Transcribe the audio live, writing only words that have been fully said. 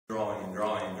growing and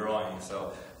growing and growing.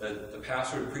 So the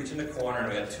pastor would preach in the corner, and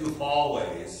we had 2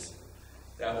 hallways.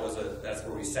 That's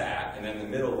where we sat, and in the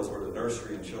middle was where the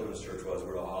nursery and children's church was,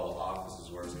 where all the offices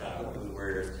were. It was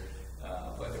weird,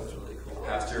 but it was really cool.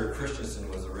 Pastor Christensen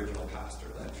was the original pastor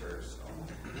of that church. So,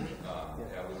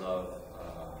 yeah, we love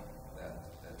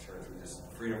that church.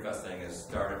 Freedom Fest thing has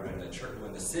started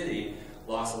when the city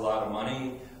lost a lot of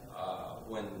money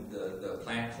when the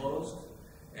plant closed,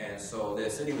 and so the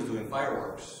city was doing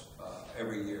fireworks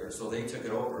every year. So they took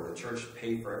it over. The church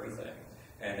paid for everything.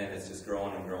 And then it's just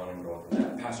growing and growing and growing from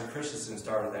that. Pastor Christensen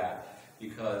started that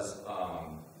because...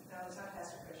 no, it's not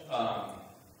Pastor Christensen.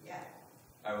 Yeah.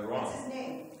 I was wrong. What's his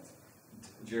name?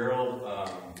 Gerald...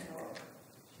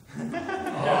 Gina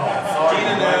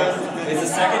knows. It's the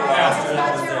second pastor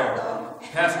that was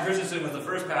there. Pastor Christensen was the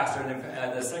first pastor, and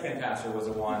then the second pastor was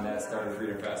the one that started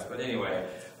Freedom Fest. But anyway,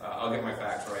 I'll get my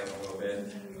facts right in a little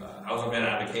bit. I was on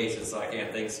vacation, so I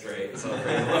can't think straight. So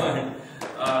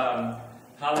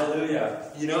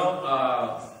hallelujah. You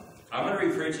know, I'm going to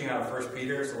be preaching out of 1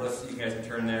 Peter, so you guys can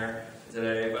turn there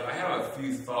today. But I have a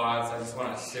few thoughts I just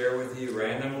want to share with you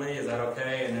randomly. Is that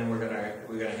okay? And then we're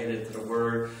gonna hit into the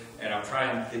Word. And I'll try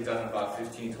and get done in about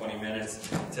 15-20 minutes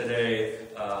today.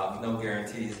 No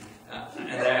guarantees. But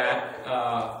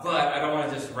I don't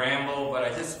want to just ramble. But I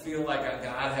just feel like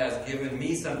God has given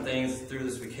me some things through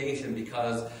this vacation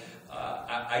because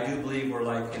I do believe we're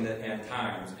like in the end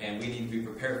times, and we need to be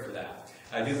prepared for that.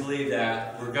 I do believe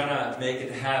that we're going to make it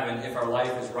to heaven if our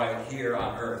life is right here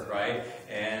on earth, right?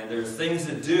 And there's things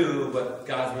to do, but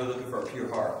God's really looking for a pure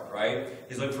heart, right?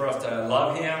 He's looking for us to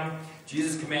love Him.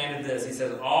 Jesus commanded this. He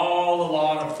says, all the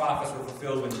law and the prophets were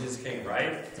fulfilled when Jesus came,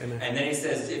 right? Amen. And then He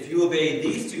says, if you obey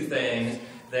these 2 things,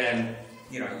 then,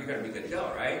 you're going to be good to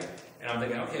go, right? And I'm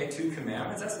thinking, okay, 2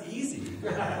 commandments, that's easy.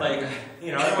 Like,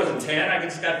 there wasn't 10, I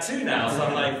just got 2 now. So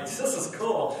I'm like, this is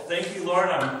cool. Thank you, Lord.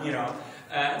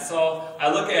 So I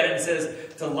look at it and it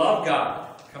says, to love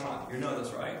God. Come on, you know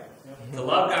this, right? To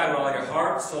love God with all your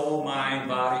heart, soul, mind,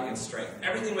 body, and strength.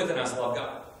 Everything within us, love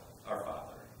God, our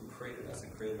Father, who created us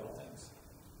and created all things.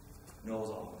 Knows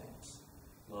all things.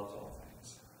 Loves all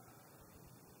things.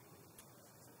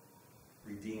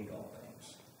 Redeemed all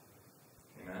things.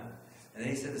 Amen? And then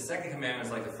He said the second commandment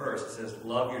is like the first. It says,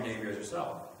 love your neighbor as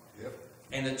yourself. Yep.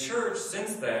 And the church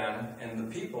since then, and the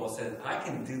people said, I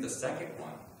can do the second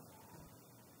one.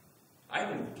 I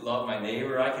can love my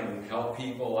neighbor, I can help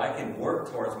people, I can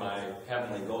work towards my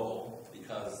heavenly goal,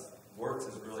 because works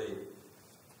is really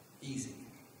easy.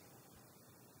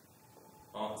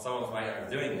 Well, some of us might not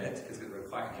be doing it, because we're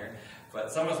quiet here,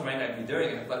 but some of us might not be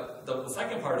doing it, but the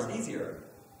second part is easier.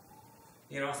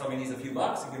 Somebody needs a few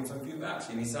bucks, you give them some few bucks.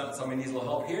 Somebody needs a little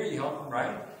help here, you help them,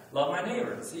 right? Love my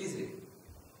neighbor, it's easy.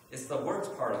 It's the works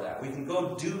part of that. We can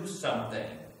go do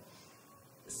something.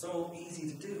 It's so easy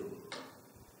to do.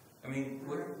 I mean,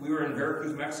 we were in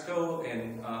Veracruz, Mexico,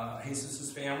 and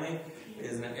Jesus' family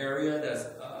is in an area that's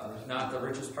not the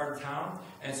richest part of town,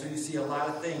 and so you see a lot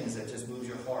of things that just move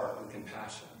your heart with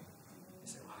compassion.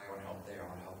 You say, well, I want to help there, I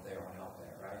want to help there, I want to help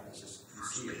there, right? It's just, you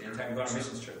see it. Anytime you go on a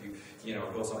missions trip, you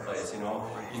go someplace,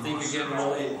 you think you're getting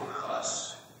really...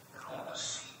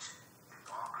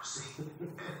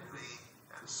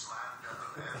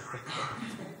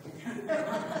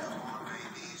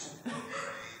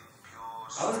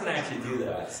 I was going to actually do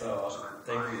that, so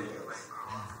thank you.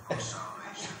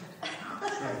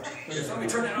 Can somebody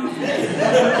turn that off?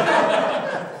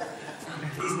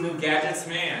 He's a new gadgets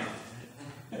man.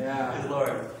 Yeah. Good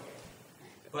Lord.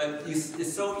 But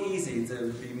it's so easy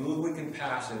to be moved with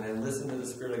compassion and listen to the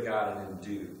Spirit of God and then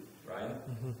do, right?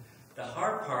 Mm-hmm. The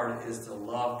hard part is to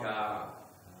love God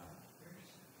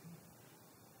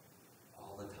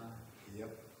all the time.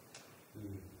 Yep.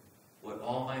 With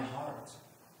all my heart.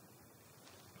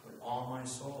 All my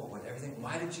soul, with everything.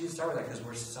 Why did Jesus start with that? Because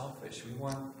we're selfish. We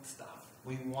want stuff.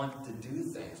 We want to do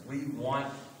things. We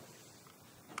want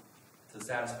to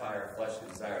satisfy our fleshly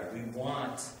desires. We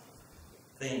want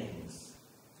things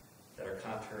that are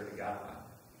contrary to God.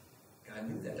 God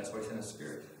knew that. That's why He sent His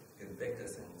Spirit to convict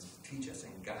us and teach us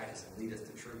and guide us and lead us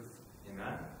to truth.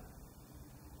 Amen?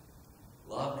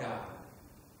 Love God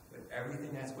with everything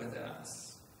that's within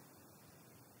us.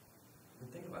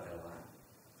 Think about that a lot.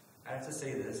 I have to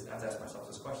say this, I have to ask myself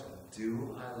this question.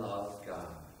 Do I love God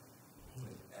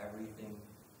with everything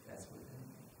that's within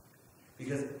me?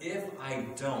 Because if I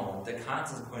don't, the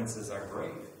consequences are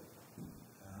grave.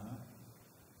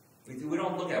 We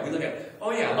don't look at it. We look at,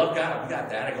 oh yeah, I love God. We got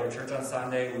that. I go to church on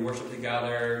Sunday. We worship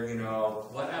together,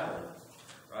 whatever.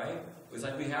 Right? It's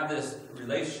like we have this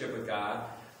relationship with God,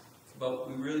 but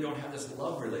we really don't have this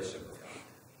love relationship with God.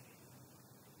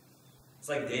 It's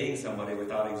like dating somebody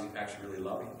without actually really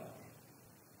loving them.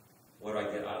 What do I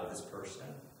get out of this person?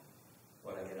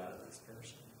 What do I get out of this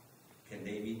person? Can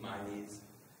they meet my needs?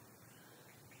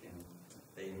 Can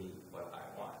they meet what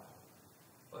I want?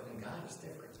 But in God, it's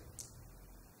different.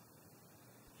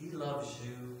 He loves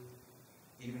you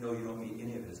even though you don't meet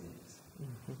any of his needs.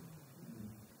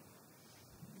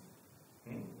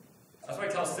 That's why I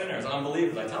tell sinners,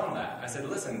 unbelievers, I tell them that. I said,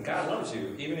 listen, God loves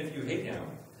you even if you hate him.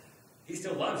 He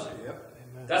still loves you. Yep.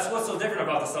 Amen. That's what's so different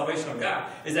about the salvation of God,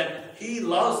 is that he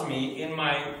loves me in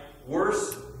my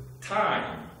worst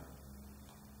time.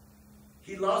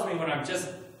 He loves me when I just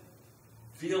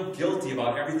feel guilty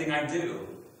about everything I do,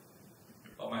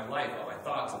 about my life, about my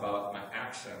thoughts, about my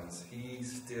actions. He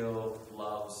still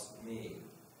loves me.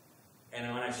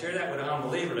 And when I share that with an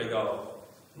unbeliever, they go,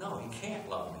 no, he can't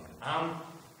love me.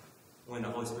 When the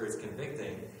Holy Spirit's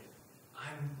convicting,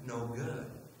 I'm no good.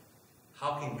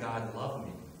 How can God love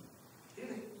me?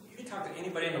 You can talk to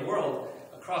anybody in the world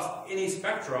across any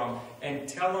spectrum and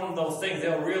tell them those things.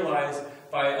 They'll realize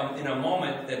in a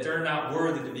moment that they're not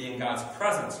worthy to be in God's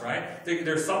presence, right?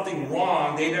 There's something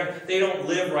wrong. They don't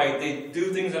live right. They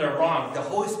do things that are wrong. The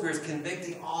Holy Spirit's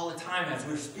convicting all the time as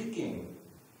we're speaking.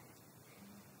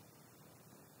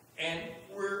 And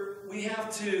we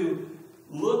have to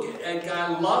look at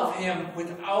God, love him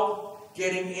without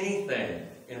getting anything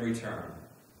in return.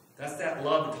 That's that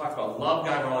love that talks about. Love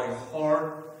God with all your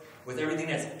heart, with everything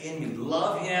that's in you.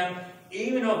 Love him,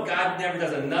 even though God never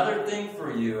does another thing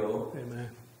for you. Amen.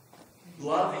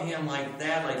 Love him like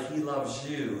that, like he loves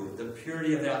you. The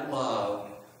purity of that love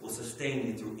will sustain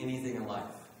you through anything in life.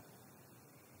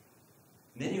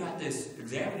 And then you have to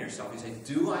examine yourself. You say,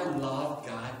 do I love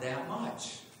God that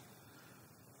much?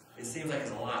 It seems like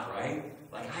it's a lot, right?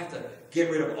 Like I have to get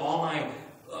rid of all my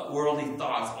worldly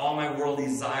thoughts, all my worldly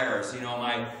desires,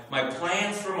 my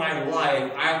plans for my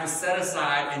life. I have to set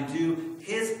aside and do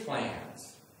his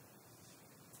plans.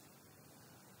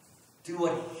 Do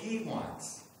what he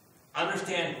wants.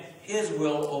 Understand his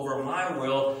will over my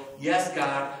will. Yes,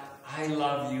 God, I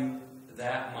love you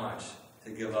that much to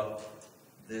give up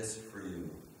this for you.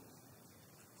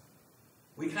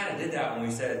 We kind of did that when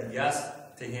we said yes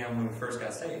to him when we first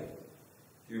got saved.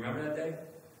 Do you remember that day?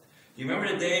 Do you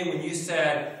remember the day when you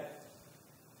said,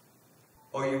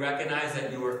 or you recognized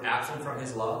that you were absent from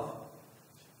his love,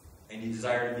 and you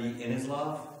desired to be in his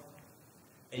love,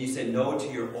 and you said no to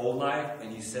your old life,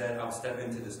 and you said, I'll step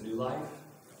into this new life?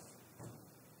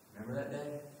 Remember that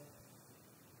day?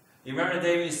 You remember the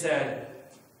day when you said,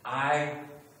 I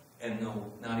am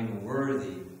not even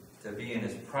worthy to be in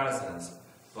his presence,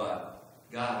 but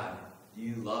God,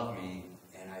 you love me,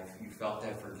 and you felt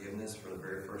that forgiveness for the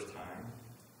very first time.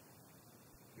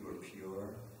 You were pure.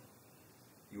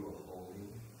 You were holy.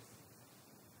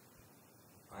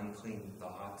 Unclean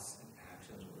thoughts and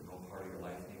actions were no part of your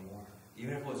life anymore.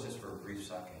 Even if it was just for a brief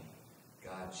second,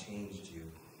 God changed you.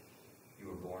 You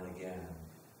were born again.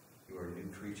 You were a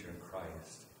new creature in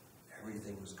Christ.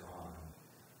 Everything was gone.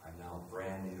 I'm now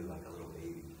brand new like a little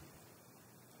baby.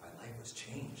 My life was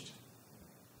changed.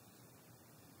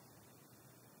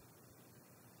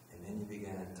 And then you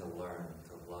began to learn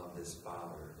to love this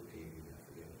Father who gave you that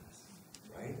forgiveness.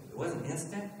 Right? It wasn't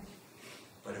instant,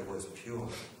 but it was pure.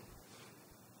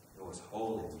 It was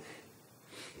holy.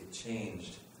 It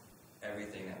changed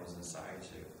everything that was inside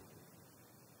you.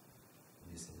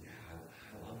 And you said, yeah,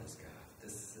 I love this God.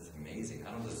 This is amazing.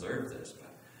 I don't deserve this,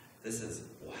 but this is,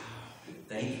 wow.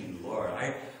 Thank you, Lord.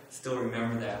 I still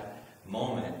remember that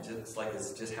moment, just like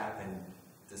it's just happened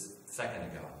this second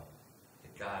ago.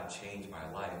 That God changed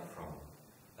my life from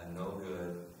a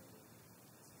no-good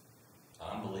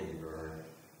unbeliever,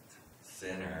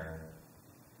 sinner,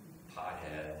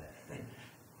 pothead,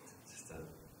 just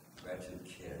a wretched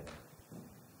kid.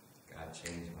 God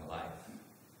changed my life.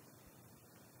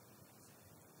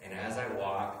 And as I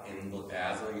walked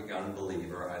as a young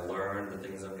believer, I learned the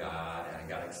things of God, and I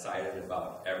got excited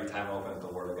about every time I opened up the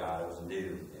Word of God, it was a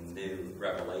new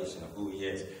revelation of who He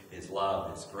is, His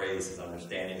love, His grace, His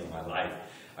understanding of my life.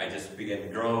 I just began to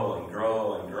grow and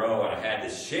grow and grow, and I had to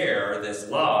share this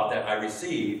love that I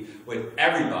received with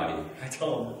everybody. I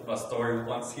told a story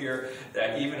once here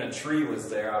that even a tree was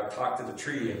there. I would talk to the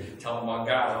tree and tell them about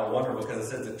God, how wonderful, because it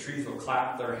says the trees will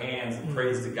clap their hands and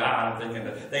praise to God. I'm thinking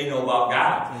that they know about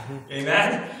God.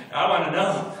 Amen? I want to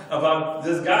know about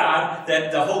this God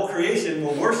that the whole creation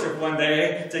will worship one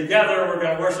day. Together we're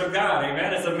going to worship God.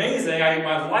 Amen? It's amazing.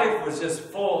 My life was just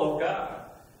full of God.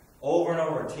 Over and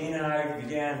over, Tina and I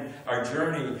began our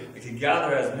journey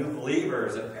together as new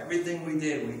believers, and everything we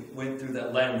did, we went through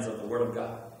that lens of the Word of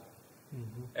God.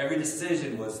 Every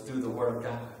decision was through the Word of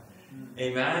God.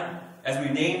 Amen? as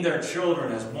we named our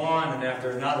children, as one and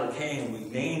after another came, we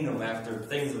named them after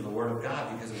things of the Word of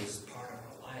God because it was part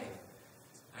of our life.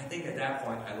 I think at that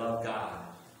point, I loved God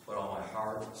with all my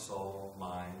heart, soul,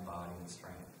 mind, body, and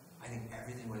strength. I think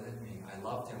everything within me, I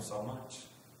loved Him so much.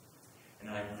 And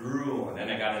I grew, and then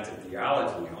I got into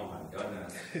theology. Oh my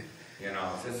goodness.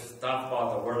 Just stuff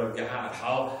about the Word of God,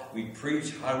 how we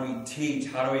preach, how do we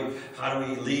teach, how do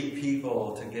we lead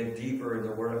people to get deeper in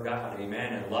the Word of God,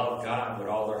 amen, and love God with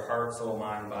all their heart, soul,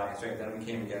 mind, body, and strength. Then we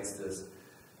came against this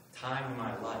time in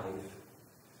my life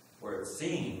where it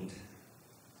seemed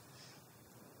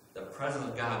the presence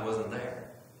of God wasn't there.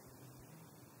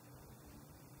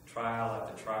 Trial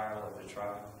after trial after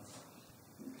trial,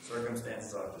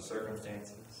 circumstances after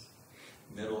circumstances,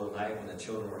 middle of the night when the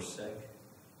children were sick.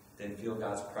 Didn't feel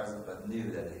God's presence, but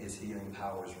knew that His healing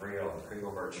power was real and prayed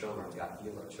over our children. God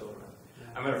healed our children.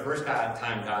 I remember the first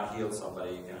time God healed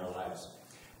somebody in our lives.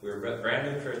 We were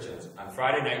brand new Christians. On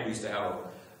Friday night, we used to have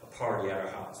a party at our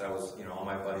house. That was, all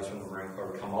my buddies from the Marine Corps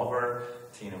would come over.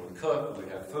 Tina would cook. We'd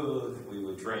have food. We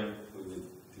would drink. We would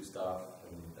do stuff.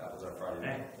 And that was our Friday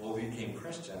night. Well, we became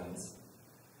Christians.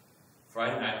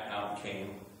 Friday night now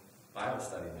became Bible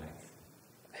study night.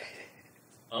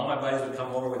 All my buddies would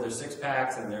come over with their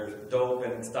 6-packs and their dope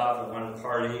and stuff and wanted to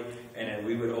party, and then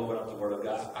we would open up the Word of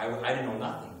God. I didn't know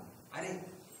nothing. I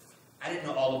didn't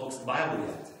know all the books of the Bible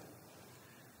yet.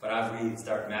 But as we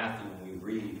start Matthew, we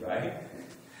read, right?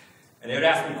 And they would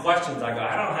ask me questions. I go,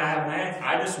 I don't have an answer.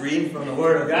 I just read from the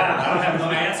Word of God. I don't have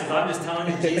no answers. I'm just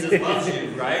telling you Jesus loves you,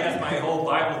 right? That's my whole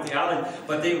Bible theology.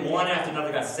 But they, one after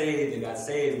another, got saved and got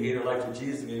saved and gave their life to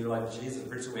Jesus and gave their life to Jesus.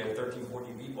 Pretty soon we had 13,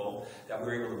 14 people that we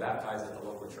were able to baptize at the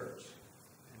local church.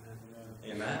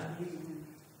 Amen?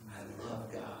 I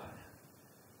love God.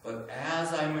 But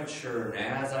as I matured and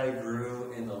as I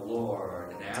grew in the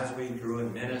Lord and as we grew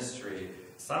in ministry,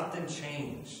 something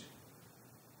changed.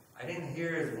 I didn't hear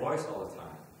His voice all the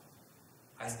time.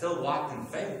 I still walked in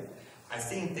faith. I've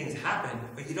seen things happen,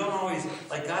 but you don't always,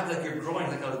 like God's like you're growing,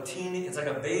 like a teen, it's like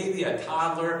a baby, a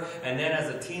toddler, and then as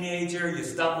a teenager, you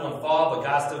stumble and fall, but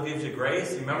God still gives you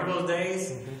grace. You remember those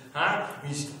days? Huh?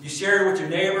 You share with your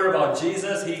neighbor about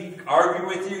Jesus, he argued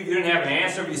with you, you didn't have an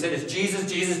answer, but you said, it's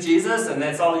Jesus, Jesus, Jesus, and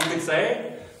that's all you could say?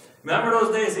 Remember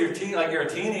those days, like you're a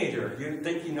teenager. You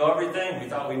think you know everything. We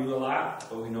thought we knew a lot,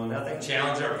 but we know nothing.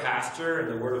 Challenge our pastor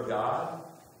and the Word of God.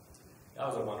 That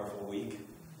was a wonderful week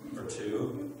or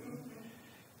two.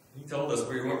 He told us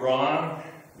we went wrong.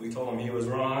 We told him he was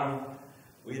wrong.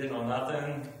 We didn't know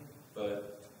nothing,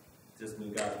 but just knew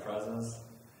God's presence.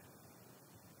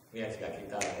 We actually got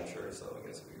kicked out of that church, so I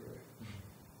guess we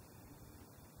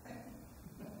were.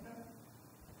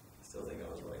 Still think I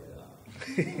was right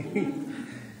though.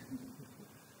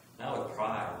 Not with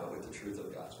pride, but with the truth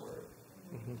of God's Word.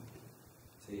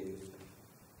 See,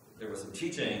 there was some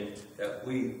teaching that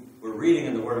we were reading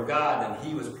in the Word of God, and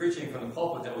he was preaching from the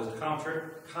pulpit that was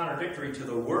contradictory to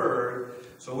the Word,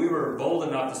 so we were bold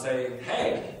enough to say,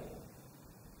 hey,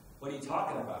 what are you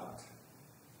talking about?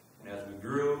 And as we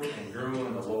grew and grew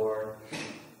in the Lord,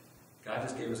 God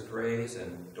just gave us grace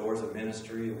and doors of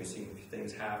ministry, and we've seen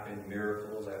things happen,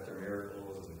 miracles after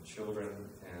miracles, and children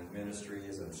and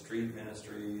ministries and street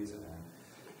ministries.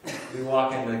 And we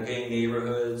walk into gay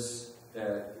neighborhoods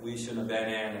that we shouldn't have been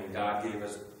in, and God gave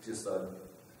us just a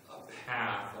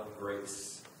path of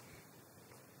grace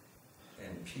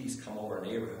and peace come over our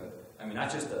neighborhood. I mean, not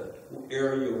just the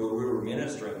area where we were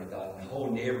ministering with God, the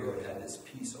whole neighborhood had this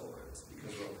peace over it. It's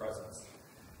because of our presence.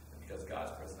 And because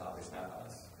God's presence, obviously not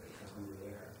us, but because we were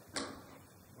there.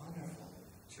 Wonderful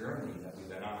journey that we've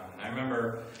been on. And I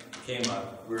remember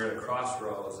we were at a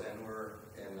crossroads, and we're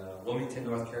in Wilmington,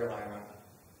 North Carolina.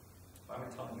 Why am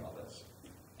I telling you all this?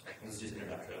 This is just an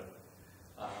introduction.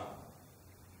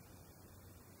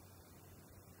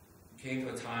 Came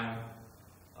to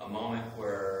a moment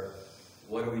where,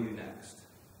 what do we do next?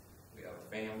 We have a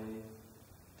family.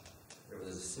 There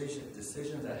was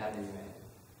decisions that had to be made.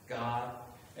 God,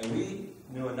 and we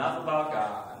knew enough about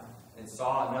God and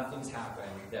saw enough things happen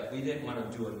that we didn't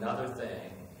want to do another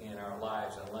thing in our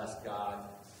lives unless God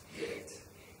did it.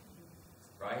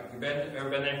 Right? Ever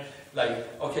been there?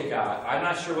 Like, okay, God, I'm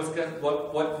not sure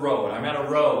what road. I'm at a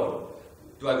road.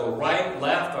 Do I go right,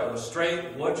 left? Do I go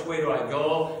straight? Which way do I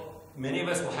go? Many of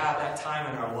us will have that time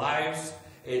in our lives.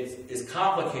 It's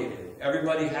complicated.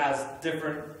 Everybody has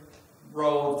different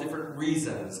roads, different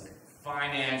reasons.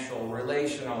 Financial,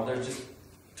 relational. There's just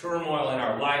turmoil in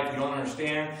our life we don't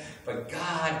understand. But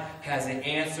God has an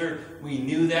answer. We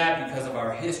knew that because of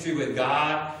our history with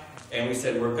God. And we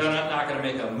said, we're not going to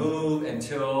make a move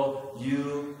until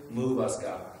you move us,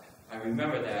 God. I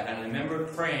remember that. And I remember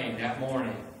praying that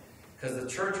morning. Because the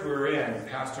church we were in,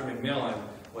 Pastor McMillan,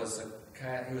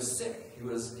 he was sick.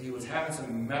 He was having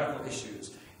some medical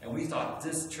issues. And we thought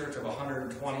this church of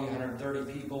 120,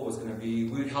 130 people was going to be,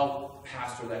 we'd help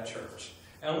pastor that church.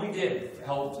 And we did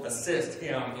help assist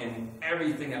him in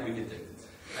everything that we could do.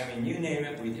 I mean, you name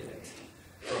it, we did it.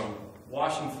 From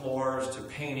washing floors, to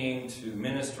painting, to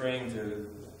ministering, to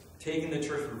taking the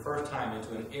church for the first time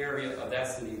into an area of that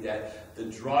city that the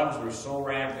drugs were so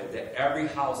rampant that every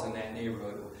house in that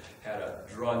neighborhood had a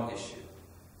drug issue.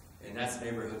 And that's the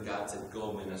neighborhood God said,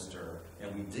 go minister.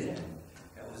 And we did.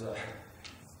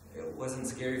 It wasn't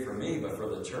scary for me, but for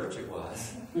the church it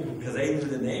was. Because they knew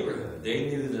the neighborhood. They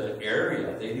knew the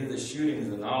area. They knew the shootings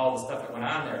and all the stuff that went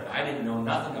on there. And I didn't know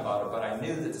nothing about it, but I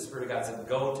knew that the Spirit of God said,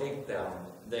 go take them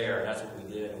there. And that's what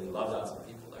we did. And we loved on some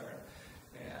people there.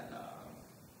 And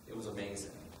it was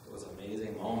amazing. It was an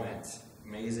amazing moment.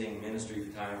 Amazing ministry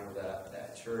time for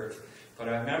that church. But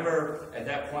I remember at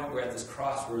that point we're at this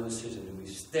crossroad decision. Do we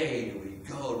stay? Do we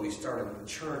go? Do we start a new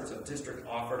church? The district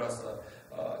offered us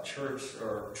a church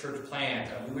or church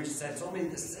plant. And we just had so many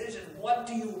decisions. What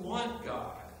do you want,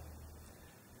 God?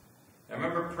 I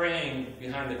remember praying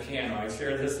behind the piano. I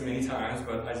shared this many times,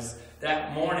 but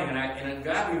that morning, and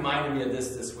God reminded me of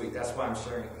this week. That's why I'm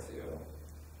sharing it with you.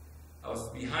 I was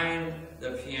behind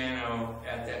the piano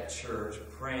at that church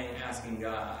praying, asking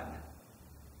God,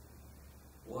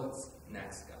 what's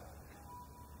next, God?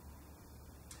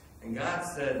 And God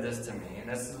said this to me, and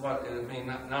this is what,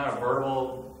 not a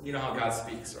verbal, you know how God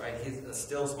speaks, right? He's a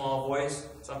still small voice.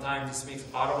 Sometimes he speaks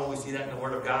audible. We see that in the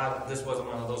Word of God. This wasn't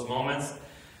one of those moments.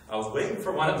 I was waiting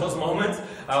for one of those moments.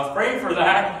 I was praying for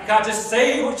that. God, just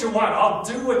say what you want. I'll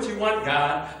do what you want,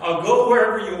 God. I'll go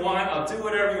wherever you want. I'll do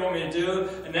whatever you want me to do.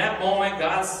 In that moment,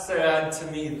 God said to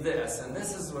me this, and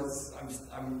this is what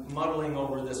I'm muddling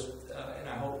over this, and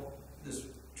I hope this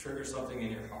triggers something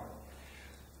in your heart.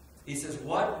 He says,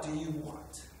 what do you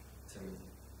want to me?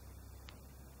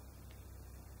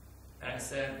 And I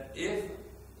said, if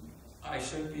I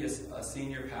should be a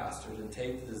senior pastor, then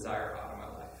take the desire out of my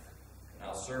life. And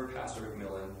I'll serve Pastor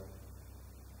McMillan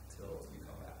till you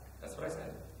come back. That's what I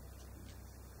said.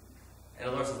 And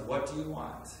the Lord says, what do you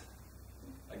want?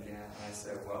 Again, and I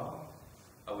said, well,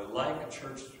 I would like a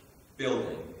church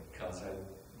building, because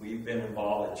we've been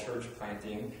involved in church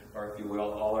planting, or if you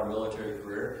will, all our military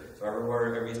career. So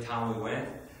every town we went,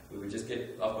 we would just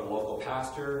get up with a local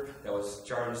pastor that was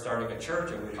starting a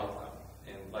church, and we'd help them.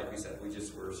 And like we said, we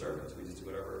just were servants. We just do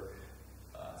whatever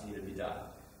needed to be done.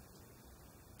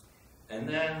 And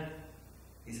then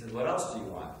he said, what else do you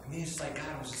want? I mean, it's just like,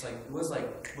 God, it was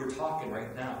like we're talking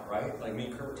right now, right? Like me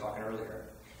and Kurt were talking earlier.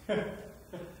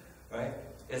 Right?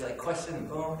 It's like question,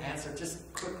 boom, answer,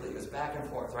 just quickly. It was back and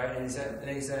forth, right? And he said,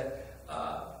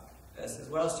 I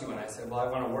said, what else do you want? I said, well, I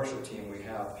want a worship team. We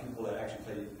have people that actually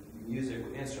play music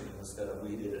with instruments instead of,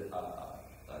 we did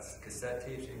cassette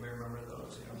tapes. Anybody remember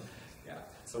those? You know? Yeah.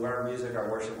 So our music, our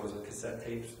worship was with cassette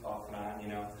tapes off and on, you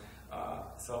know.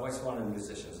 So I always wanted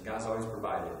musicians. God's always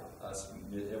provided us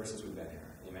ever since we've been here.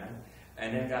 Amen.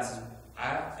 And then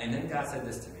God said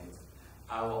this to me: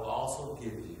 I will also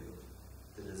give you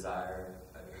the desire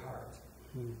of your heart.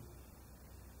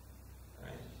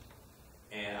 Right?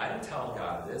 And I didn't tell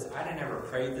God this. I didn't ever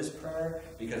pray this prayer,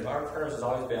 because our prayers has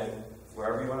always been,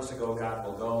 wherever you want us to go, God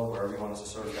will go. Wherever you want us to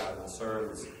serve, God will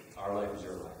serve. Our life is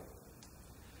your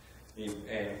life.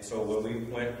 And so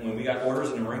when we got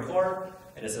orders in the Marine Corps,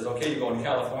 and it says, okay, you're going to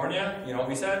California, you know what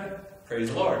we said? Praise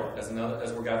the Lord. That's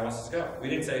where God wants us to go. We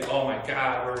didn't say, oh my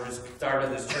God, we're just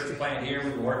started this church plant here.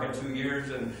 We've been working 2 years,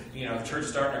 and the church is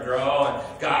starting to grow.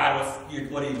 And God,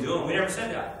 what are you doing? We never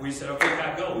said that. We said, okay,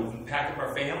 God, go. We packed up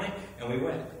our family, and we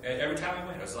went. And every time we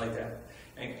went, it was like that.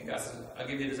 And God says, I'll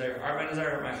give you a desire. My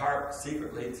desire in my heart,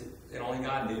 secretly, and only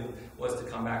God knew, was to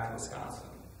come back to Wisconsin.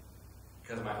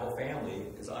 Because my whole family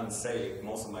is unsaved.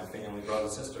 Most of my family,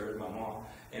 brothers, sisters, my mom.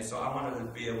 And so I wanted to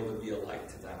be able to be a light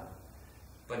to them.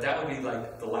 But that would be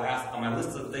like the last, on my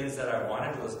list of things that I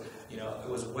wanted was, it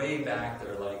was way back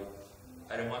there, like,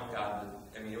 I didn't want God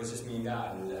to, it was just me and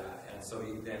God knew that. And so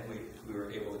then we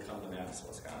were able to come to Madison,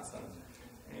 Wisconsin.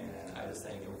 And I just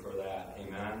thank Him for that.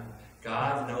 Amen.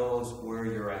 God knows where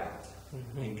you're at.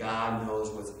 And God knows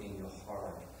what's in your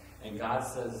heart. And God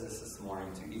says this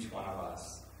morning to each one of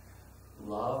us: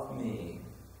 love me.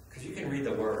 Because you can read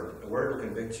the Word. The Word will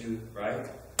convict you, right?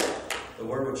 The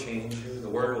Word will change you. The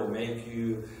Word will make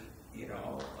you,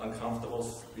 uncomfortable,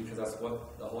 because that's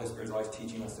what the Holy Spirit is always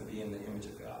teaching us, to be in the image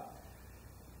of God.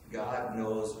 God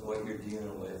knows what you're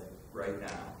dealing with right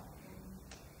now.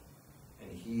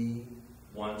 And He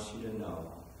wants you to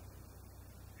know.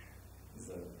 He's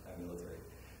a military.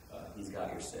 He's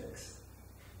got your six.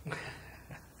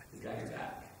 He's He's got your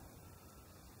back.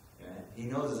 Okay? He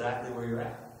knows exactly where you're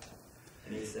at.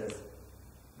 And he says,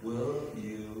 will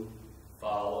you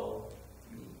follow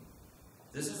me?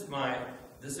 This is the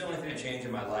only thing that changed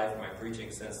in my life, my preaching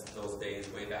since those days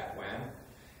way back when.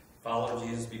 Follow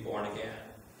Jesus, be born again.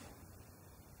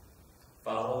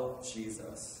 Follow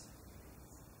Jesus.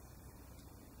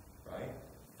 Right?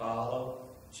 Follow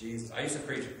Jesus. I used to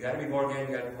preach, you got to be born again,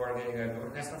 you got to be born again, you got to be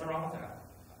born again. There's nothing wrong with that.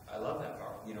 I love that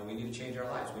part. You know, we need to change our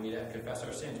lives. We need to confess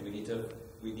our sins. We need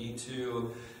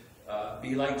to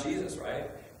be like Jesus, right?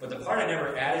 But the part I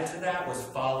never added to that was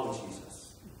follow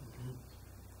Jesus.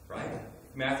 Right?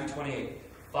 Matthew 28.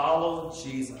 Follow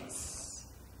Jesus.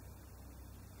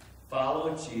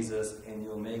 Follow Jesus and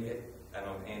you'll make it. I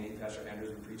know Pastor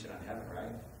Andrew's been preaching on heaven,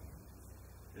 right?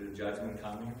 There's a judgment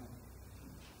coming.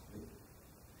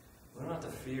 We don't have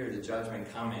to fear the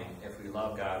judgment coming if we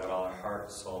love God with all our heart,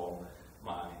 soul,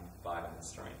 mind, body, and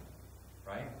strength.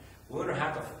 Right? We don't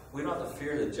have to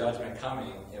fear the judgment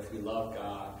coming if we love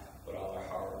God with all our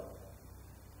heart,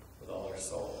 with all our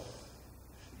soul.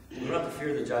 We don't have to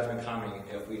fear the judgment coming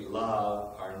if we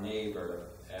love our neighbor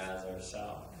as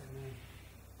ourselves.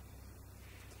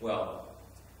 Well,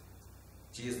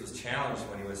 Jesus was challenged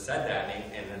when he was said that,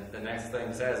 and the next thing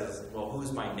he says is, well,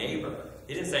 who's my neighbor?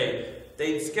 He didn't say,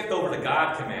 they skipped over the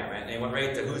God commandment and they went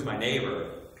right to who's my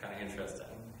neighbor. Kind of interesting.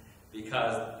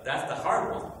 Because that's the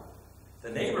hard one.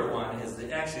 The neighbor one is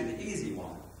actually the easy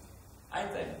one, I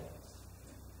think.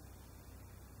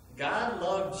 God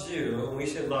loved you, and we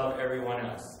should love everyone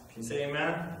else. Can you say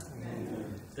amen?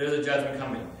 Amen. There's a judgment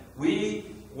coming.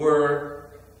 We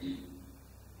were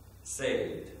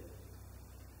saved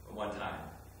at one time.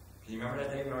 Can you remember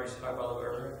that, Dave? Remember you talked about it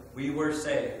earlier? We were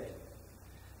saved.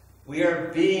 We are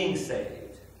being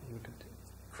saved.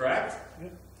 Correct? Yeah.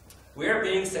 We are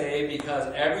being saved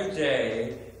because every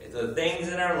day, the things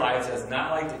in our lives that's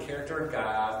not like the character of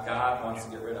God, God wants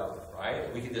to get rid of,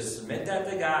 right? We can just submit that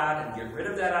to God and get rid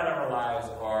of that out of our lives,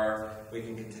 or we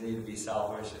can continue to be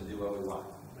selfish and do what we want.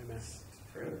 Amen.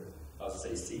 True. I was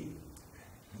going to say, see.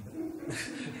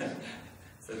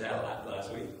 Said that a lot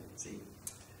last week. See.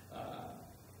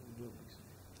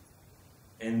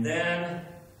 And then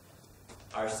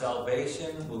our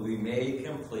salvation will be made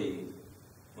complete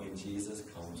when Jesus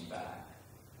comes back.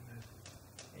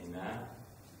 Amen.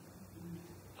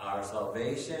 Our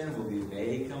salvation will be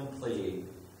made complete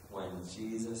when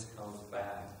Jesus comes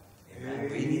back. Amen.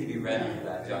 We need to be ready for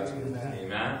that judgment.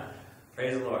 Amen.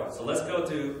 Praise the Lord. So let's go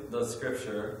to the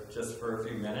scripture just for a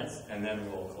few minutes, and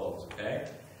then we'll close, okay?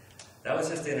 That was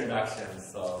just the introduction,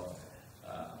 so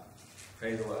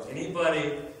praise the Lord.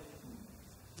 Anybody?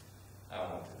 I don't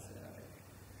know what to say. Okay.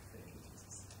 Thank you,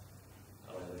 Jesus.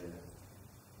 Hallelujah.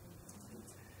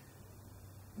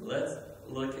 Let's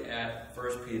look at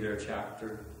 1 Peter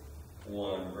chapter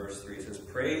 1, verse 3. It says,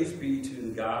 praise be to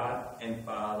the God and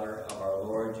Father of our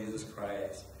Lord Jesus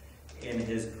Christ. In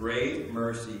his great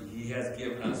mercy, he has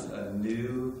given us a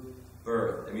new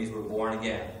birth. That means we're born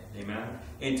again. Amen?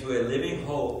 Into a living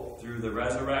hope through the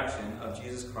resurrection of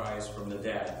Jesus Christ from the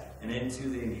dead, and into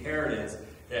the inheritance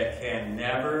that can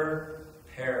never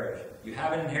perish. You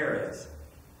have an inheritance.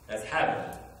 That's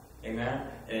heaven. Amen?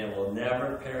 And it will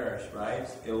never perish, right?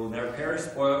 It will never perish,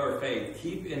 spoil, or fade.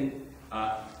 Keep in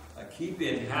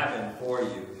heaven for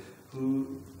you,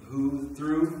 who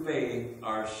through faith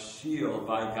are shielded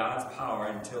by God's power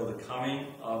until the coming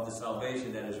of the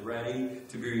salvation that is ready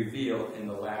to be revealed in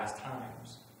the last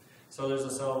times. So there's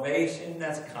a salvation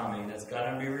that's coming that's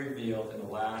going to be revealed in the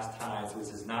last times, which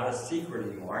is not a secret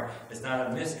anymore. It's not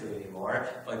a mystery anymore.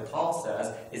 Like Paul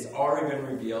says, it's already been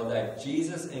revealed that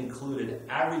Jesus included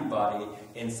everybody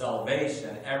in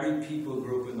salvation. Every people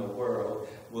group in the world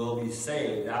will be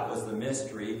saved. That was the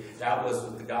mystery. That was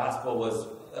what the gospel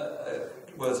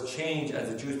was changed as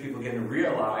the Jewish people began to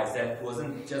realize that it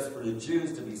wasn't just for the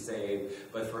Jews to be saved,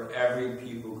 but for every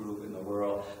people group in the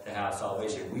world to have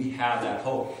salvation. We have that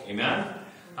hope. Amen?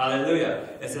 Hallelujah.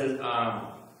 It says,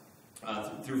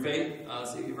 through faith,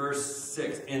 see, verse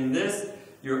 6, in this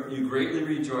you greatly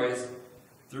rejoice,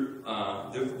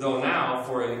 though now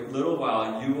for a little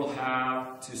while you will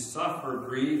have to suffer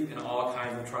grief in all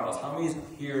kinds of trials. How many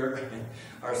here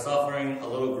are suffering a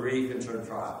little grief in certain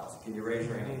trials? Can you raise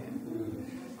your hand?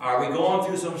 Are we going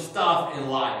through some stuff in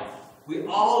life? We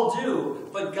all do,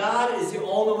 but God is the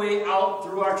only way out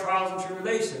through our trials and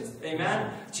tribulations.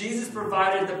 Amen? Jesus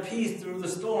provided the peace through the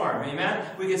storm. Amen?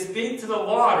 We can speak to the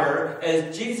water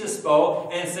as Jesus spoke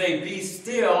and say, be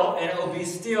still, and it will be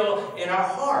still in our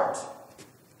heart.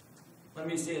 Let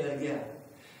me say that again.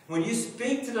 When you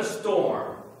speak to the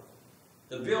storm,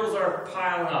 The bills are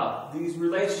piling up. These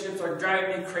relationships are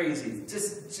driving me crazy.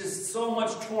 Just so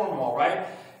much turmoil, right?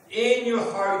 In your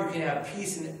heart, you can have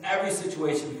peace in every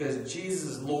situation because Jesus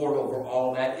is Lord over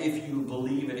all that if you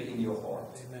believe it in your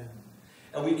heart. Amen.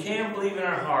 And we can't believe in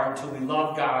our heart until we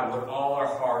love God with all our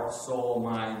heart, soul,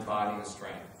 mind, body, and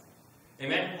strength.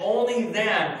 Amen? Only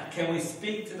then can we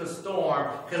speak to the storm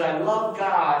because I love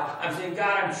God. I'm saying,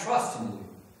 God, I'm trusting you.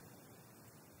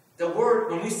 The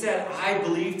word, when we said, I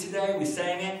believe today, we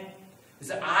sang it. We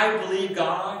said, I believe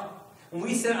God. When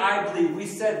we said, I believe, we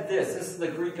said this. This is the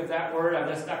Greek of that word. I'm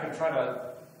just not going to try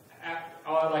to act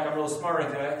like I'm real smart or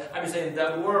anything. I'm just saying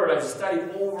that word I've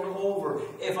studied over and over.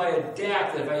 If I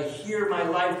adapt, if I hear my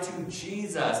life to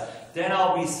Jesus, then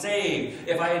I'll be saved.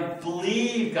 If I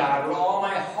believe God with all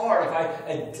my heart, if I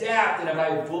adapt and if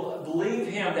I believe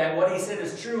Him that what He said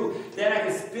is true, then I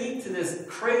can speak to this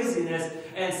craziness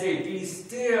and say, be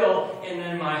still, and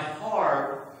in my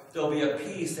heart there'll be a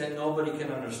peace that nobody can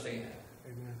understand.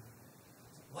 Amen.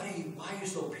 Why are you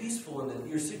so peaceful and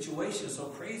your situation is so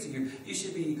crazy? You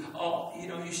should be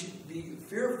you should be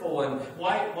fearful, and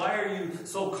why are you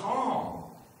so calm?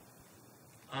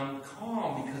 I'm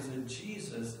calm because of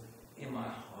Jesus in my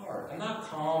heart. I'm not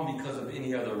calm because of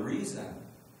any other reason.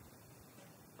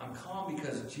 I'm calm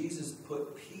because Jesus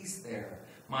put peace there.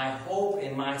 My hope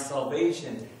and my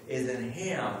salvation is in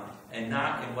Him and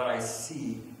not in what I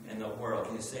see in the world.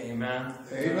 Can you say amen?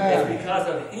 Amen. It's because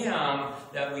of Him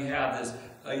that we have this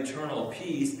eternal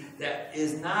peace that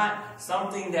is not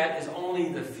something that is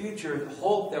only the future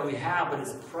hope that we have, but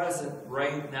is present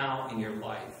right now in your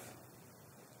life.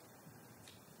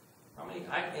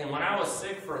 And when I was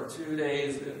sick for 2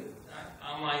 days,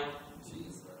 I'm like,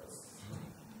 Jesus.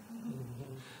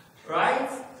 Right?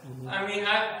 I mean,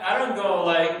 I don't go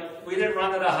like, we didn't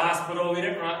run to the hospital, we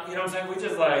didn't run, you know what I'm saying? We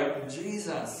just like,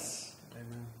 Jesus.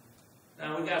 Amen.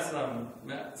 Now we got some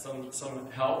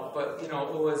help, but it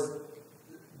was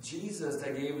Jesus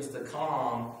that gave us the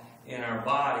calm in our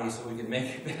body so we could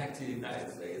make it back to the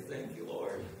United States. Thank you,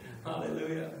 Lord.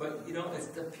 Hallelujah. But it's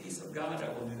the peace of God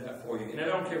that will do that for you. And I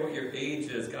don't care what your age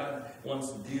is, God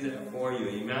wants to do that for you.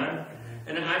 Amen?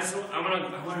 And I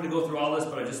wanted to go through all this,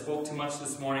 but I just spoke too much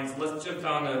this morning. So let's jump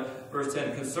down to verse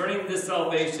 10. Concerning this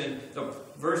salvation,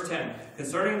 verse 10.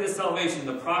 Concerning this salvation,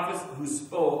 the prophets who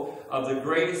spoke of the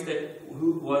grace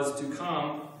who was to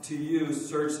come to you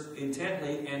searched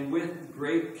intently and with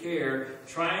great care,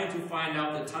 trying to find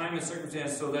out the time and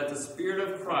circumstance, so that the Spirit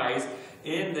of Christ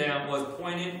in them was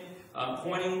pointing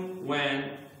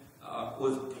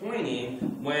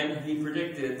when He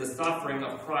predicted the suffering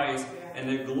of Christ and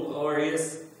the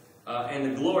glorious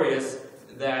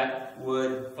that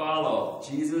would follow.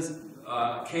 Jesus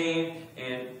came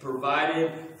and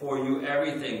provided for you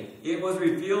everything. It was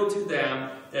revealed to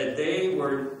them that they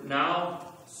were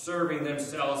now serving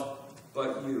themselves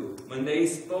but you. When they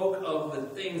spoke of the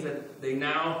things that they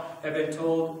now have been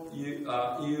told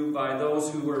you by those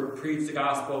who were preached the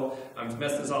gospel, I'm just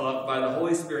messing this all up, by the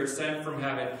Holy Spirit sent from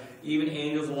heaven, even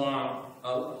angels long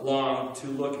to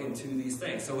look into these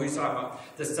things. So he's talking about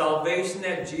the salvation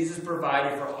that Jesus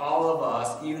provided for all of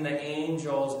us. Even the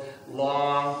angels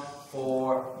long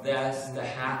for this to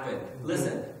happen.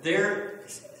 Listen,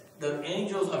 the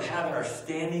angels of heaven are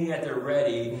standing at the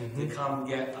ready to come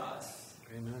get us.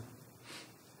 Amen.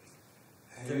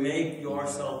 To make your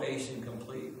salvation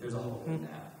complete. There's a hope in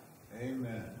that.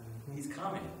 Amen. He's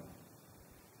coming.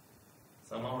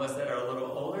 Some of us that are a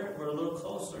little older, we're a little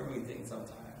closer than we think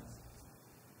sometimes.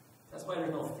 That's why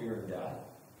there's no fear of death.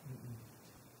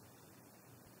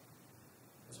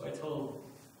 That's why I told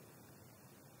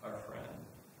our friend,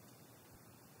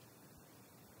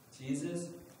 Jesus,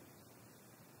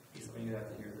 some of you have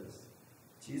to hear this.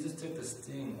 Jesus took the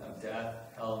sting of death,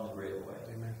 hell, and the grave away.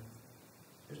 Amen.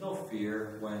 There's no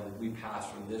fear when we pass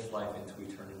from this life into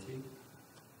eternity.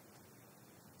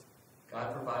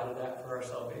 God provided that for our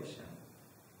salvation.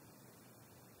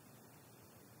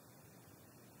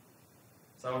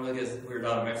 Some of us, we were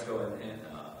down in Mexico, and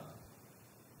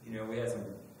we had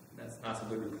that's not some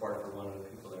good report for one of the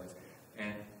people there.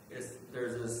 And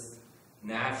there's this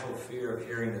natural fear of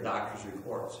hearing the doctor's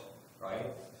reports,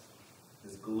 right?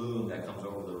 This gloom that comes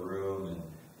over the room, and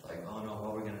it's like, oh no,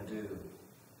 what are we going to do?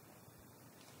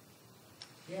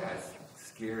 Yeah, it's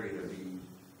scary to be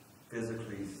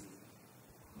physically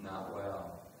not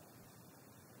well.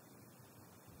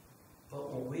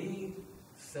 But when we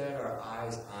set our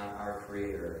eyes on our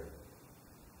Creator,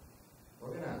 we're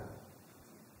going to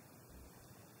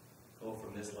go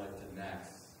from this life to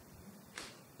next.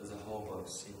 There's a hope of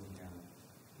seeing Him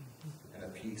and a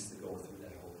peace to go through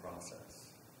that whole process.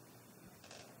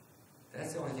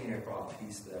 that's the only thing that brought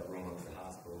peace to that room at the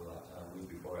hospital a week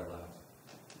before I left.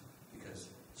 Because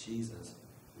Jesus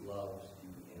loves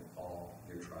you in all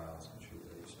your trials and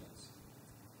tribulations.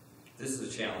 This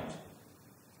is a challenge.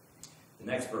 The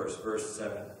next verse, verse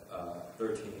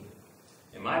 13.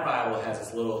 In my Bible, it has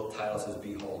this little title that says,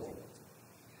 Be holy.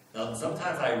 Now,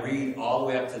 sometimes I read all the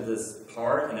way up to this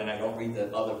part, and then I don't read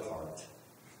the other part.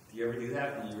 Do you ever do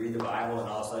that? You read the Bible, and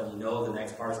all of a sudden you know the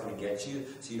next part's going to get you,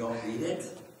 so you don't read it?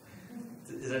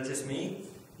 Is that just me?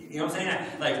 You know what I'm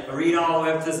saying? Like, I read all the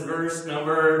way up to this verse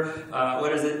number, 12.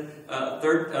 I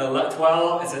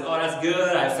said, oh, that's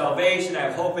good. I have salvation. I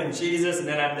have hope in Jesus. And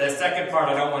then the second part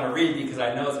I don't want to read because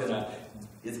I know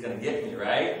it's gonna get me,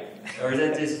 right? Or is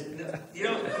that just,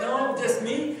 no, just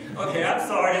me? Okay, I'm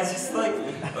sorry. It's just like,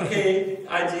 okay,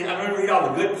 I'm going to read all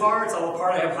the good parts, all the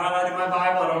part I have highlighted in my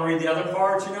Bible. I don't read the other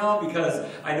parts, because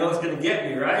I know it's going to get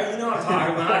me, right? You know what I'm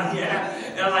talking about, yeah.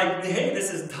 And I'm like, hey,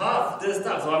 this is tough. So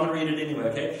I'm going to read it anyway,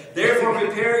 okay? Therefore,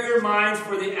 prepare your minds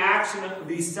for the action of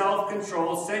the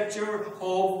self-control. Set your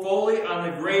hope fully on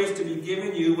the grace to be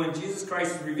given you when Jesus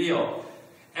Christ is revealed.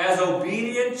 As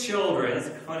obedient children, it's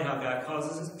funny how God calls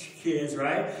us kids,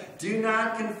 right? Do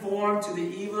not conform to the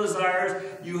evil desires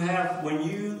you have when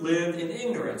you lived in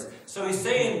ignorance. So he's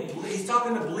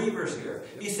talking to believers here.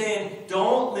 He's saying,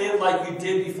 don't live like you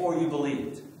did before you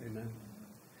believed. Amen.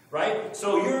 Right?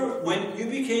 So when you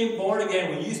became born again,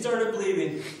 when you started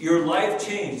believing, your life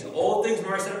changed. Old things,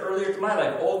 remember I said earlier to my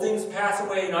life, old things pass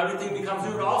away and everything becomes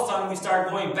new. And all of a sudden we start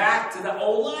going back to the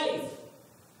old life.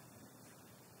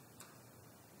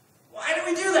 Why do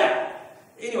we do that?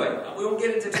 Anyway, we won't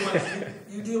get into too much.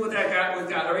 You deal with that guy with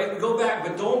God, all right? We go back,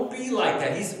 but don't be like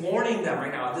that. He's warning them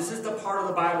right now. This is the part of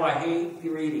the Bible I hate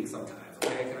reading sometimes.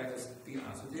 Okay, can I just be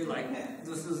honest with you? Like,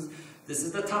 this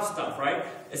is the tough stuff, right?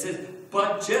 It says,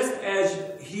 but just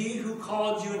as he who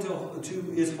called you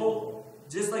to is holy,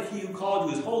 just like he who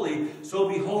called you is holy, so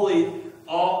be holy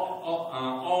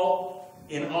all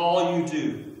in all you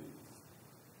do.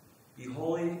 Be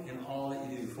holy in all that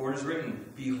you do. For it is written,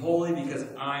 be holy because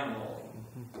I am holy.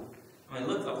 I mean,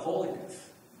 look up holiness.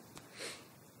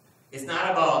 It's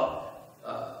not about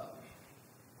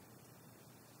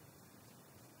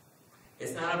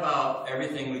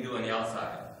everything we do on the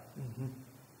outside.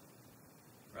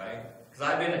 Right? Because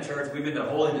I've been to church, we've been to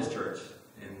Holiness Church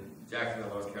in Jacksonville,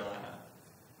 North Carolina.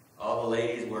 All the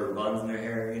ladies wear buns in their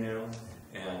hair,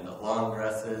 and long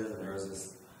dresses, and there was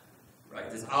this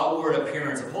outward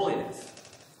appearance of holiness,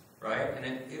 right? And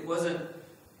it wasn't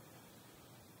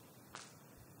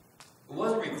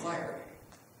required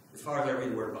as far as I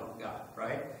read the Word about God,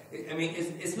 right?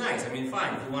 It's nice.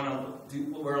 Fine if you want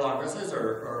to wear long dresses,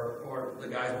 or the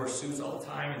guys wear suits all the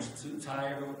time and suit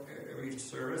tie every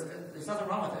service. There's nothing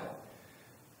wrong with that.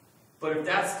 But if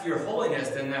that's your holiness,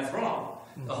 then that's wrong.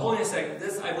 The holiness that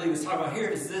this, I believe, is talking about here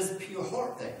is this pure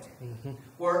heart thing,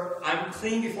 where I'm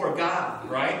clean before God,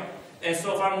 right? And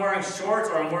so if I'm wearing shorts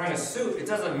or I'm wearing a suit, it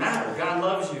doesn't matter. God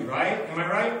loves you, right? Am I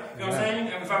right? You know what I'm saying?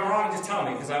 If I'm wrong, just tell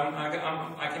me, because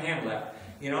I can handle that.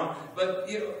 But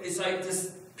it's like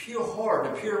this pure heart,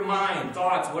 a pure mind,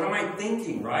 thoughts. What am I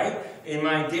thinking, right? In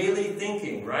my daily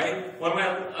thinking, right? What am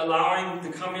I allowing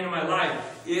to come into my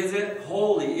life? Is it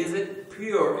holy? Is it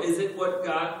pure? Is it what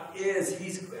God is?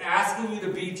 He's asking you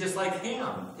to be just like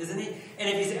Him, isn't He? And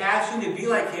if He's asking you to be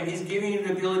like Him, He's giving you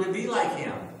the ability to be like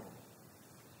Him.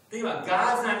 Think about it.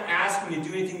 God's not asking you to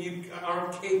do anything you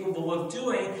aren't capable of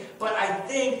doing, but I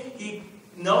think He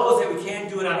knows that we can't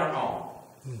do it on our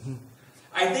own.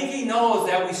 I think He knows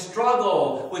that we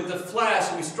struggle with the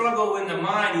flesh, we struggle in the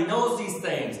mind. He knows these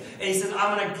things. And He says,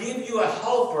 I'm going to give you a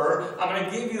helper, I'm going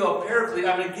to give you a paraclete,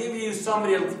 I'm going to give you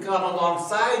somebody to come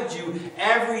alongside you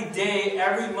every day,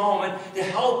 every moment, to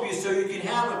help you so you can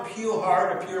have a pure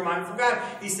heart, a pure mind for God.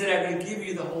 He said, I'm going to give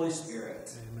you the Holy Spirit.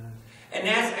 And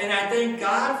I thank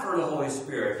God for the Holy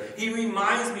Spirit. He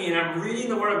reminds me, and I'm reading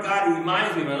the Word of God, He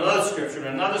reminds me of another Scripture,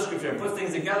 and puts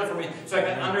things together for me so I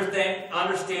can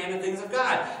understand the things of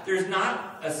God. There's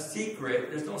not a secret.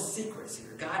 There's no secrets here.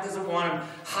 God doesn't want to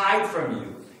hide from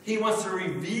you. He wants to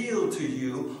reveal to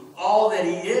you all that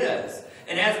He is.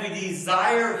 And as we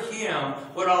desire Him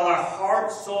with all our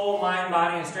heart, soul, mind,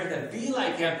 body, and strength, and be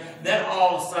like Him, then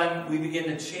all of a sudden we begin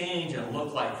to change and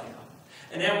look like Him.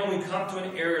 And then when we come to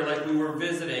an area like we were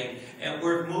visiting, and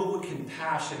we're moved with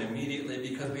compassion immediately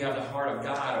because we have the heart of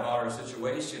God about our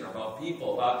situation, about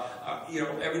people, about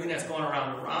everything that's going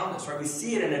around us, right? We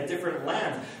see it in a different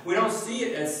lens. We don't see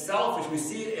it as selfish. We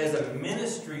see it as a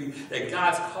ministry that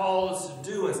God's called us to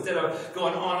do instead of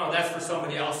going, oh no, that's for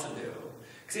somebody else to do.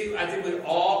 See, I think we're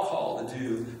all called to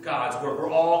do God's work. We're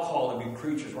all called to be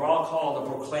preachers. We're all called to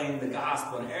proclaim the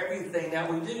gospel in everything that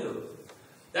we do.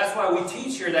 That's why we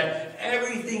teach here that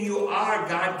everything you are,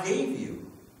 God gave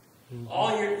you.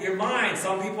 All your mind.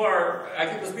 Some people are,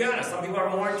 let's be honest, some people are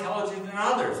more intelligent than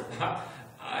others.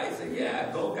 I say,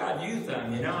 yeah, go God, use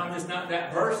them. I'm just not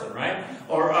that person, right?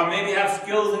 Or maybe have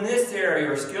skills in this area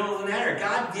or skills in that area.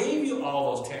 God gave you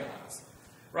all those talents,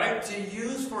 right? To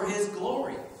use for His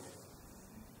glory.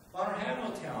 Well, I don't have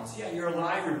no talents. Yeah, you're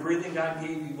alive, you're breathing. God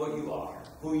gave you what you are,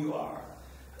 who you are.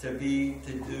 To be,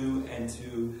 to do, and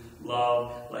to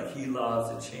love like He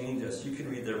loves, to change us. You can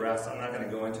read the rest. I'm not going to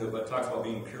go into it, but it talks about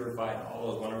being purified and all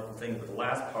those wonderful things. But the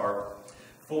last part,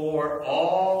 for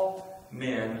all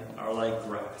men are like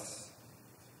grass.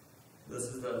 This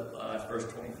is the last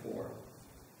verse 24.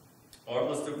 Or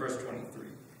let's do verse 23.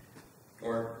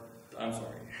 Or, I'm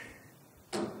sorry.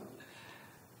 I love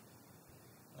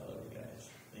you guys.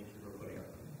 Thank you for putting up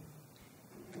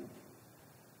with me.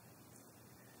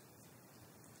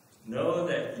 Know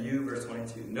that you, verse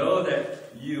 22, know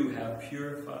that you have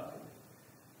purified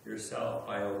yourself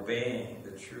by obeying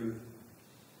the truth,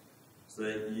 so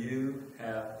that you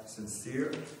have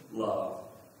sincere love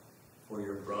for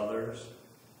your brothers.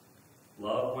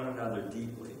 Love one another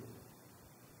deeply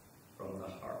from the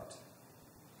heart.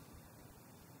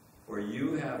 For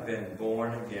you have been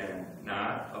born again,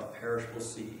 not of perishable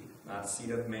seed, not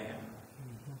seed of man,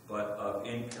 but of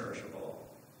imperishable,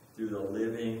 through the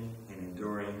living and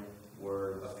enduring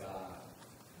Word of God.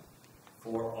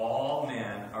 For all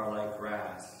men are like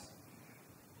grass,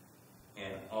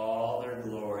 and all their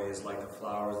glory is like the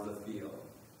flowers of the field.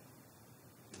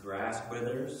 The grass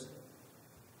withers,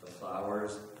 the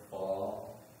flowers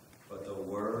fall, but the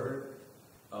word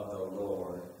of the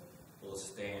Lord will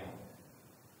stand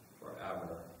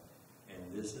forever. And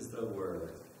this is the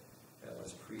word that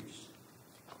was preached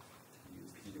to you.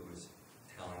 Peter was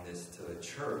telling this to the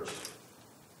church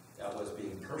that was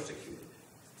being persecuted.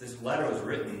 This letter was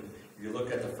written, if you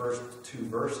look at the first two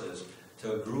verses,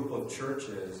 to a group of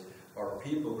churches or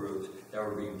people groups that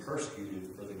were being persecuted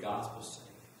for the gospel's sake.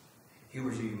 He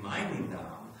was reminding them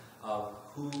of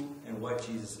who and what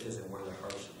Jesus is and where their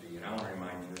heart should be. And I want to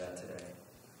remind you of that today.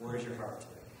 Where is your heart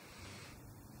today?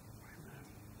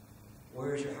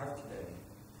 Where is your heart today?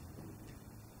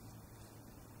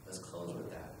 Let's close with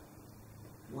that.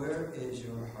 Where is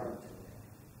your heart today?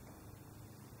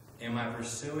 Am I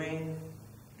pursuing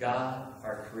God,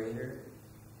 our Creator?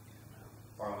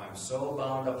 Or am I so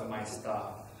bound up in my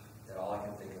stuff that all I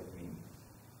can think of me?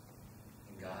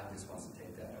 And God just wants to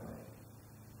take that away.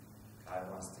 God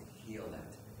wants to heal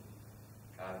that today.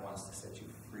 God wants to set you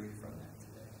free from that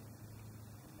today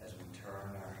as we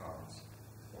turn our hearts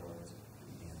towards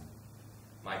Him.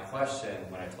 My question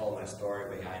when I told my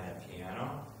story behind that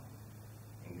piano,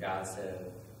 and God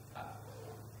said,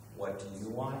 what do you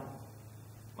want?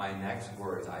 My next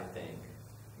words, I think,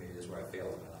 maybe this is where I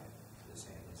failed in my life, just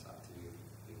saying this up to you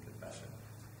in confession.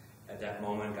 At that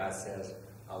moment, God says,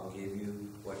 I'll give you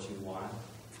what you want.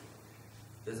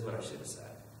 This is what I should have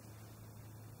said.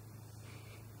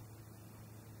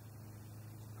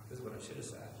 This is what I should have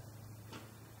said.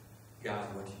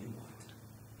 God, what do you want?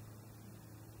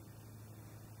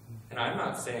 And I'm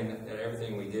not saying that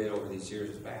everything we did over these years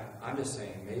is bad. I'm just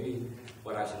saying maybe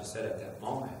what I should have said at that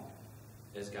moment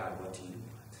is, God, what do you want?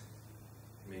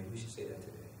 Maybe we should say that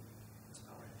today. That's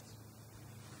all right.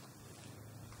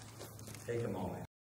 Take a moment.